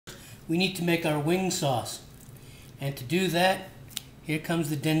we need to make our wing sauce. And to do that, here comes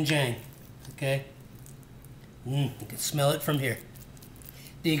the doenjang. Okay? You can smell it from here.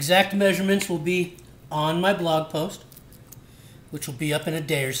 The exact measurements will be on my blog post, which will be up in a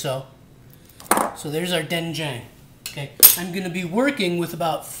day or so. So there's our doenjang. Okay, I'm going to be working with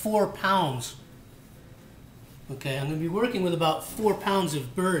about 4 pounds. Okay, I'm going to be working with about 4 pounds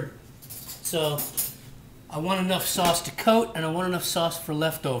of bird. So I want enough sauce to coat, and I want enough sauce for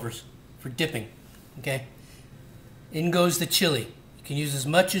leftovers, for dipping. Okay, in goes the chili. You can use as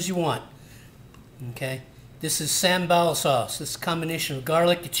much as you want. Okay, this is sambal sauce. This is a combination of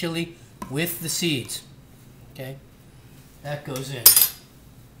garlic, the chili, with the seeds. Okay, that goes in.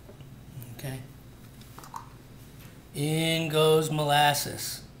 Okay. In goes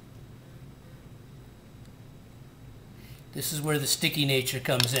molasses. This is where the sticky nature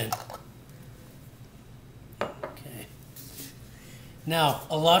comes in. Okay. Now,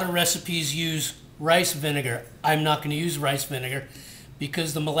 a lot of recipes use rice vinegar. I'm not going to use rice vinegar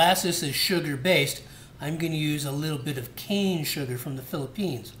because the molasses is sugar-based. I'm going to use a little bit of cane sugar from the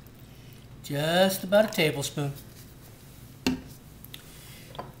Philippines. Just about a tablespoon.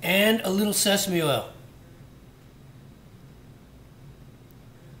 And a little sesame oil.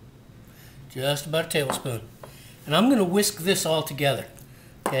 Just about a tablespoon. And I'm going to whisk this all together.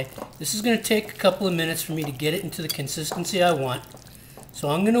 Okay, this is going to take a couple of minutes for me to get it into the consistency I want. So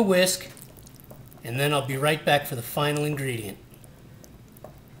I'm going to whisk, and then I'll be right back for the final ingredient.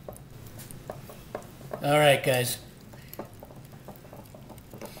 Alright guys,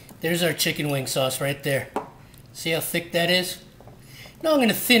 there's our chicken wing sauce right there. See how thick that is? Now I'm going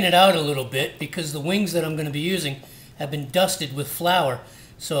to thin it out a little bit because the wings that I'm going to be using have been dusted with flour.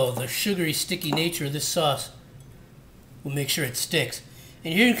 So the sugary, sticky nature of this sauce will make sure it sticks.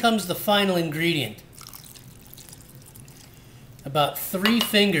 And here comes the final ingredient. About 3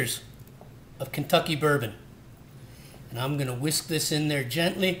 fingers of Kentucky bourbon. And I'm going to whisk this in there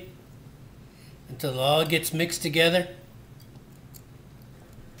gently until it all gets mixed together.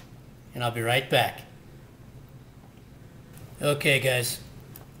 And I'll be right back. Okay guys,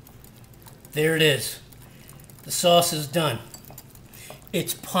 there it is. The sauce is done.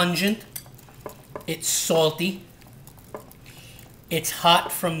 It's pungent, it's salty, it's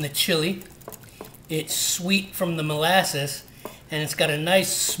hot from the chili, it's sweet from the molasses, and it's got a nice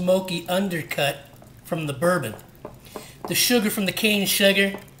smoky undercut from the bourbon. The sugar from the cane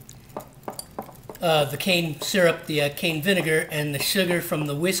sugar, the cane syrup, the cane vinegar, and the sugar from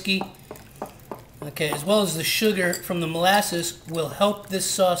the whiskey, okay, as well as the sugar from the molasses, will help this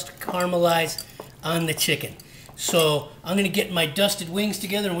sauce to caramelize on the chicken. So I'm going to get my dusted wings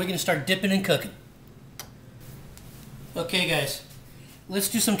together and we're going to start dipping and cooking. Okay guys, let's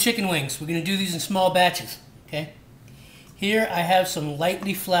do some chicken wings. We're going to do these in small batches. Okay. Here I have some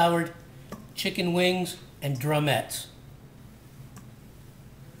lightly floured chicken wings and drumettes.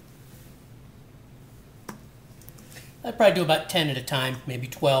 I'd probably do about 10 at a time, maybe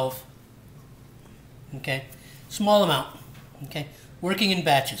 12. Okay. Small amount. Okay. Working in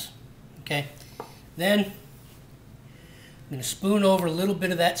batches. Okay. Then I'm going to spoon over a little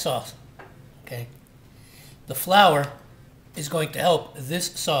bit of that sauce. Okay. The flour is going to help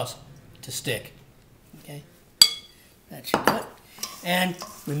this sauce to stick. Okay. That should do it. And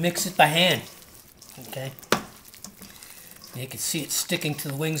we mix it by hand. Okay. You can see it sticking to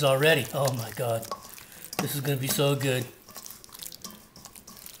the wings already. Oh my God. This is going to be so good.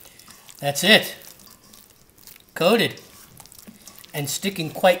 That's it. Coated. And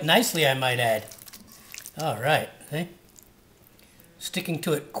sticking quite nicely, I might add. All right. Okay. Sticking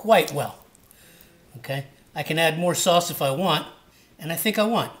to it quite well. Okay. I can add more sauce if I want, and I think I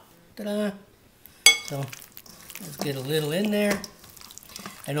want. Ta-da! So let's get a little in there.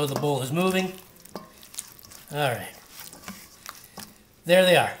 I know the bowl is moving. All right. There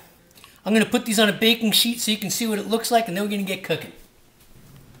they are. I'm going to put these on a baking sheet so you can see what it looks like, and then we're going to get cooking.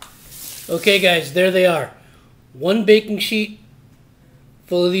 Okay guys, there they are. 1 baking sheet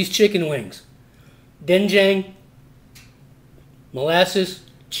full of these chicken wings. Doenjang, molasses,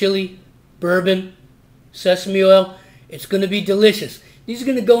 chili, bourbon, sesame oil. It's going to be delicious. These are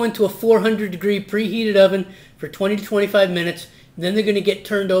going to go into a 400-degree preheated oven for 20 to 25 minutes. Then they're going to get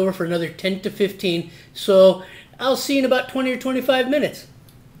turned over for another 10 to 15. So I'll see you in about 20 or 25 minutes.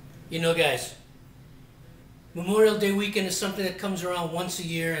 You know, guys, Memorial Day weekend is something that comes around once a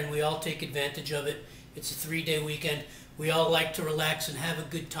year, and we all take advantage of it. It's a 3-day weekend. We all like to relax and have a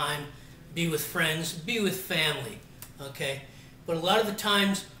good time, be with friends, be with family, okay? But a lot of the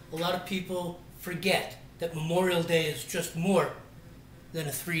times, a lot of people forget that Memorial Day is just more than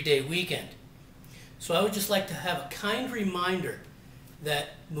a 3-day weekend. So I would just like to have a kind reminder that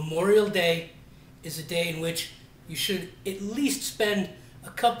Memorial Day is a day in which you should at least spend a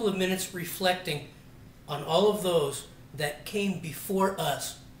couple of minutes reflecting on all of those that came before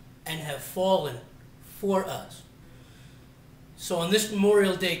us and have fallen for us. So on this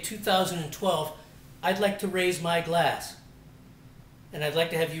Memorial Day 2012, I'd like to raise my glass. And I'd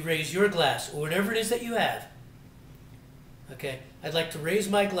like to have you raise your glass, or whatever it is that you have. Okay? I'd like to raise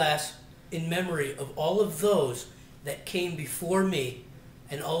my glass in memory of all of those that came before me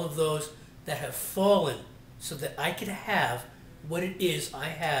and all of those that have fallen so that I could have what it is I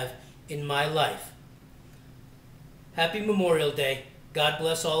have in my life. Happy Memorial Day. God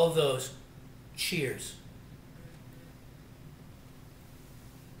bless all of those. Cheers.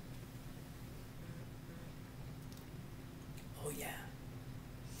 Oh yeah.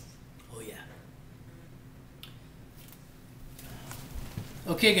 Oh yeah.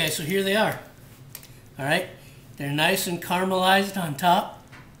 Okay guys, so here they are. Alright? They're nice and caramelized on top.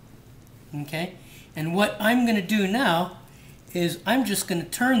 Okay? And what I'm going to do now is I'm just going to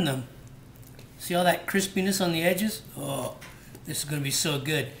turn them. See all that crispiness on the edges? Oh, this is going to be so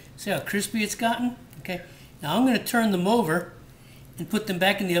good. See how crispy it's gotten? Okay. Now I'm going to turn them over and put them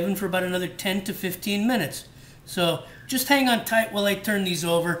back in the oven for about another 10 to 15 minutes. So just hang on tight while I turn these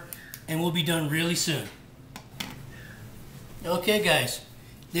over and we'll be done really soon. Okay guys,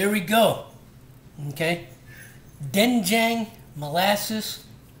 there we go. Okay. Doenjang molasses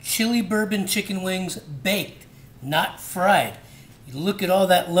chili bourbon chicken wings baked, not fried. You look at all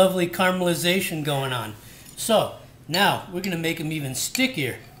that lovely caramelization going on. So now we're going to make them even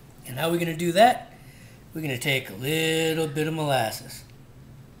stickier. And how are we going to do that? We're going to take a little bit of molasses,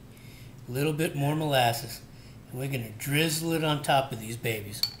 a little bit more molasses, and we're going to drizzle it on top of these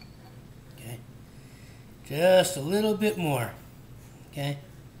babies. Okay, just a little bit more. Okay.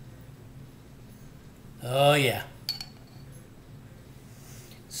 Oh yeah.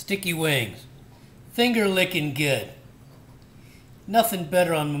 Sticky wings. Finger licking good. Nothing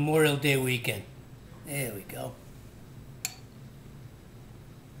better on Memorial Day weekend. There we go.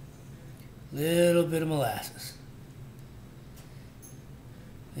 Little bit of molasses.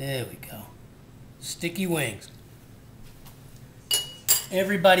 There we go. Sticky wings.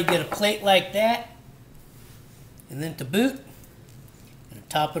 Everybody get a plate like that. And then to boot, I'm going to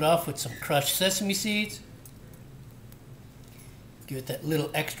top it off with some crushed sesame seeds. Give it that little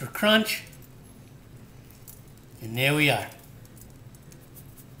extra crunch. And there we are.